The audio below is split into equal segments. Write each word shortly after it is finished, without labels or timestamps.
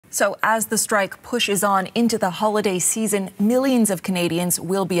So as the strike pushes on into the holiday season, millions of Canadians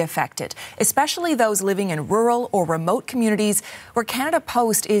will be affected, especially those living in rural or remote communities where Canada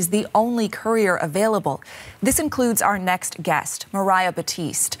Post is the only courier available. This includes our next guest, Mariah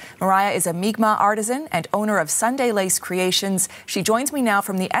Battiste. Mariah is a Mi'kmaq artisan and owner of Sundaylace Creations. She joins me now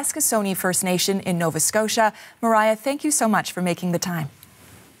from the Eskasoni First Nation in Nova Scotia. Mariah, thank you so much for making the time.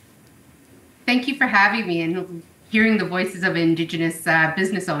 Thank you for having me and hearing the voices of Indigenous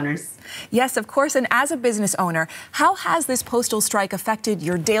business owners. Yes, of course. And as a business owner, how has this postal strike affected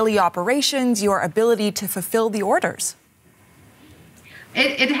your daily operations, your ability to fulfill the orders?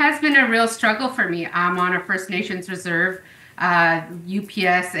 It has been a real struggle for me. I'm on a First Nations reserve.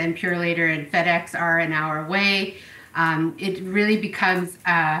 UPS and Purelator and FedEx are an hour away. It really becomes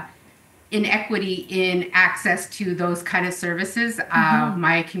inequity in access to those kind of services.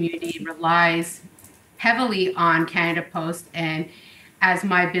 My community relies heavily on Canada Post, and as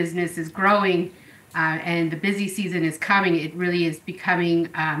my business is growing and the busy season is coming, it really is becoming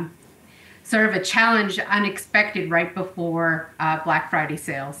sort of a challenge, unexpected right before Black Friday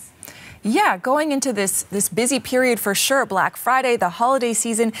sales. Yeah, going into this busy period for sure, Black Friday, the holiday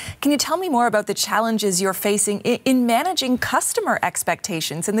season. Can you tell me more about the challenges you're facing in managing customer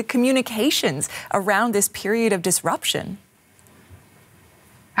expectations and the communications around this period of disruption?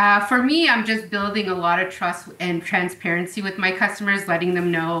 For me, I'm just building a lot of trust and transparency with my customers, letting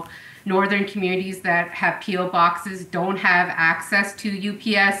them know northern communities that have P.O. boxes don't have access to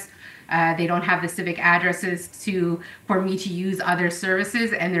UPS. They don't have the civic addresses for me to use other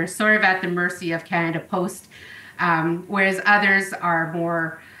services, and they're sort of at the mercy of Canada Post. Whereas others are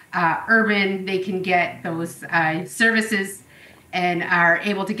more urban, they can get those services and are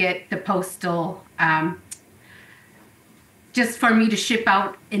able to get the postal just for me to ship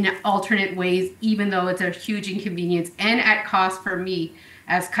out in alternate ways, even though it's a huge inconvenience and at cost for me,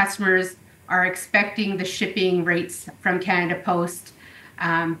 as customers are expecting the shipping rates from Canada Post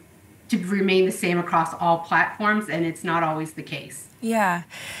to remain the same across all platforms, and it's not always the case. Yeah.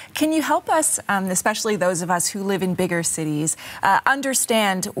 Can you help us, especially those of us who live in bigger cities,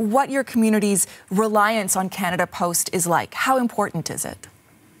 understand what your community's reliance on Canada Post is like? How important is it?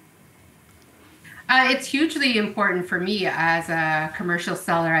 It's hugely important for me as a commercial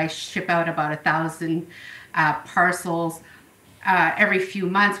seller. I ship out about 1,000 parcels every few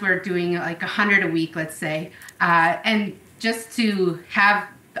months. We're doing like 100 a week, let's say. And just to have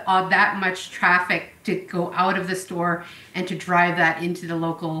that much traffic to go out of the store and to drive that into the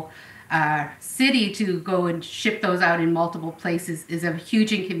local city to go and ship those out in multiple places is a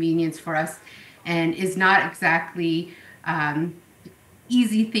huge inconvenience for us and is not exactly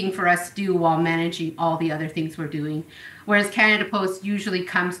easy thing for us to do while managing all the other things we're doing. Whereas Canada Post usually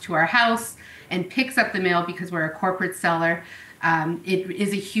comes to our house and picks up the mail because we're a corporate seller. It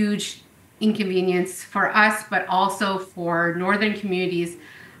is a huge inconvenience for us, but also for northern communities.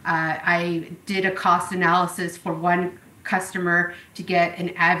 I did a cost analysis for one customer to get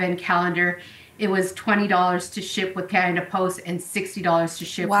an advent calendar. It was $20 to ship with Canada Post and $60 to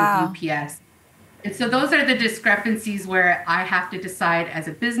ship with UPS. And so those are the discrepancies where I have to decide as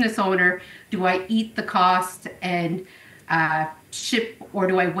a business owner, do I eat the cost and ship, or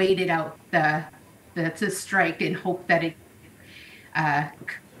do I wait it out, the strike, and hope that it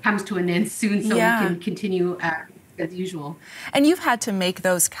comes to an end soon so we can continue as usual. And you've had to make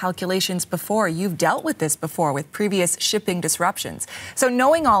those calculations before. You've dealt with this before with previous shipping disruptions. So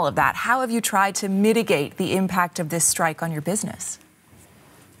knowing all of that, how have you tried to mitigate the impact of this strike on your business?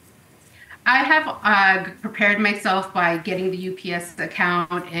 I have prepared myself by getting the UPS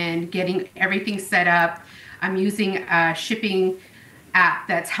account and getting everything set up. I'm using a shipping app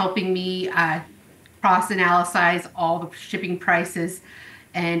that's helping me cross-analyze all the shipping prices.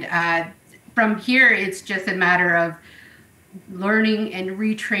 And from here, it's just a matter of learning and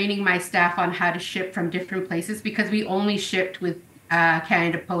retraining my staff on how to ship from different places, because we only shipped with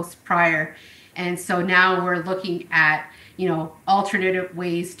Canada Post prior. And so now we're looking at alternative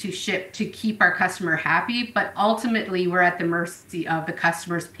ways to ship to keep our customer happy, but ultimately we're at the mercy of the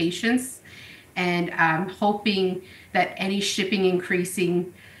customer's patience, and hoping that any shipping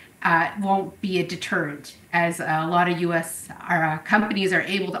increasing won't be a deterrent, as a lot of U.S. companies are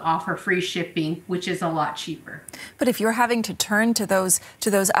able to offer free shipping, which is a lot cheaper. But if you're having to turn to those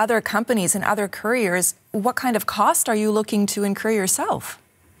other companies and other couriers, what kind of cost are you looking to incur yourself?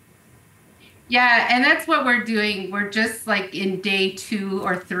 Yeah, and that's what we're doing. We're just like in day 2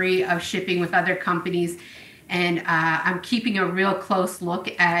 or 3 of shipping with other companies. And I'm keeping a real close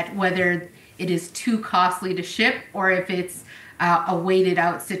look at whether it is too costly to ship or if it's a waited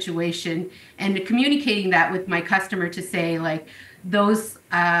out situation, and communicating that with my customer to say, like, those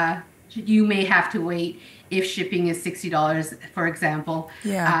you may have to wait if shipping is $60, for example,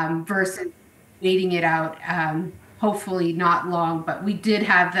 versus waiting it out. Hopefully not long, but we did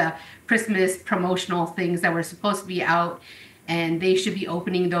have the Christmas promotional things that were supposed to be out, and they should be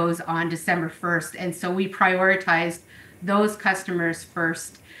opening those on December 1st. And so we prioritized those customers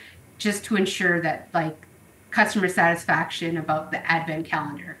first, just to ensure that customer satisfaction about the Advent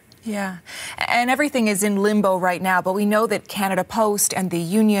calendar. Yeah, and everything is in limbo right now, but we know that Canada Post and the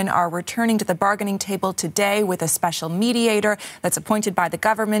union are returning to the bargaining table today with a special mediator that's appointed by the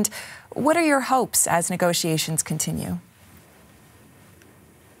government. What are your hopes as negotiations continue?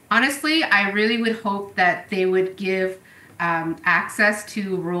 Honestly, I really would hope that they would give access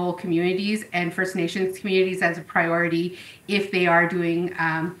to rural communities and First Nations communities as a priority if they are doing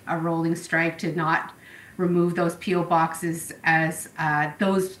a rolling strike, to not remove those P.O. boxes, as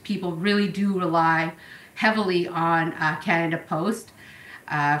those people really do rely heavily on Canada Post.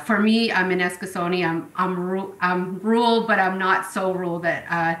 For me, I'm in Eskasoni. I'm rural, but I'm not so rural that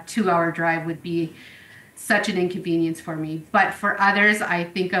a 2-hour drive would be such an inconvenience for me. But for others, I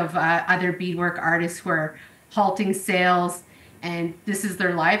think of other beadwork artists who are halting sales, and this is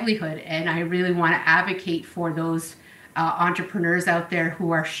their livelihood. And I really want to advocate for those entrepreneurs out there who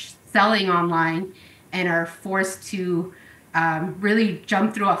are selling online and are forced to really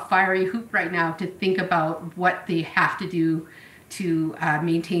jump through a fiery hoop right now to think about what they have to do to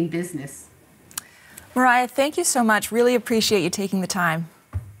maintain business. Mariah, thank you so much. Really appreciate you taking the time.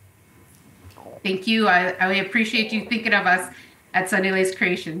 Thank you. I appreciate you thinking of us at Sundaylace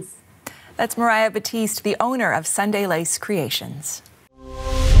Creations. That's Mariah Battiste, the owner of Sundaylace Creations.